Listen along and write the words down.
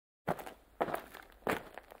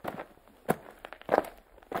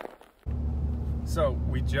So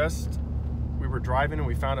we were driving and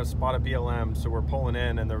we found a spot of BLM, so we're pulling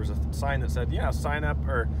in and there was a sign that said, yeah, sign up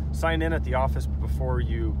or sign in at the office before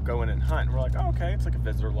you go in and hunt. And we're like, oh, okay, it's like a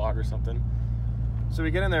visitor log or something. So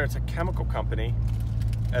we get in there, it's a chemical company,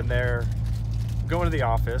 and they're going to the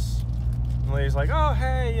office. And the lady's like, oh,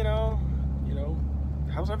 hey, you know,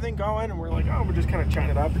 how's everything going? And we're like, oh, we're just kind of chatting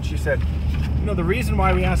it up. And she said, you know, the reason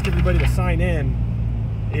why we ask everybody to sign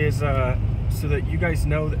in is so that you guys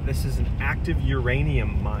know that this is an active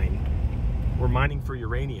uranium mine. We're mining for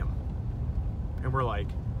uranium. And we're like,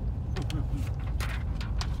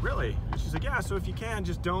 really? And she's like, yeah, so if you can,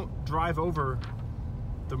 just don't drive over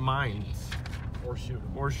the mines. Or shoot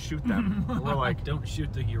them. Or shoot them. And we're like, don't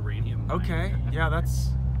shoot the uranium mine. Okay, yeah,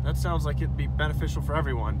 that sounds like it'd be beneficial for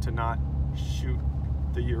everyone to not shoot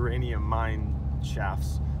the uranium mine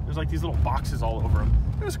shafts. There's like these little boxes all over them.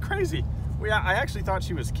 It was crazy. I actually thought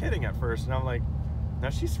she was kidding at first, and I'm like, no,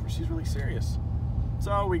 she's really serious.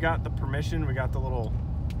 So we got the permission, we got the little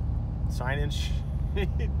sign-in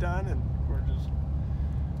sheet done, and we're just,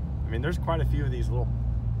 I mean, there's quite a few of these little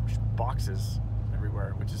boxes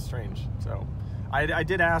everywhere, which is strange. So I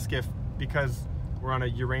did ask if, because we're on a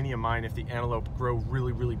uranium mine, if the antelope grow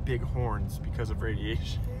really, really big horns because of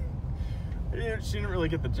radiation. She didn't really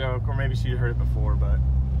get the joke, or maybe she heard it before, but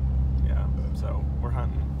yeah, so we're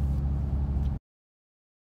hunting.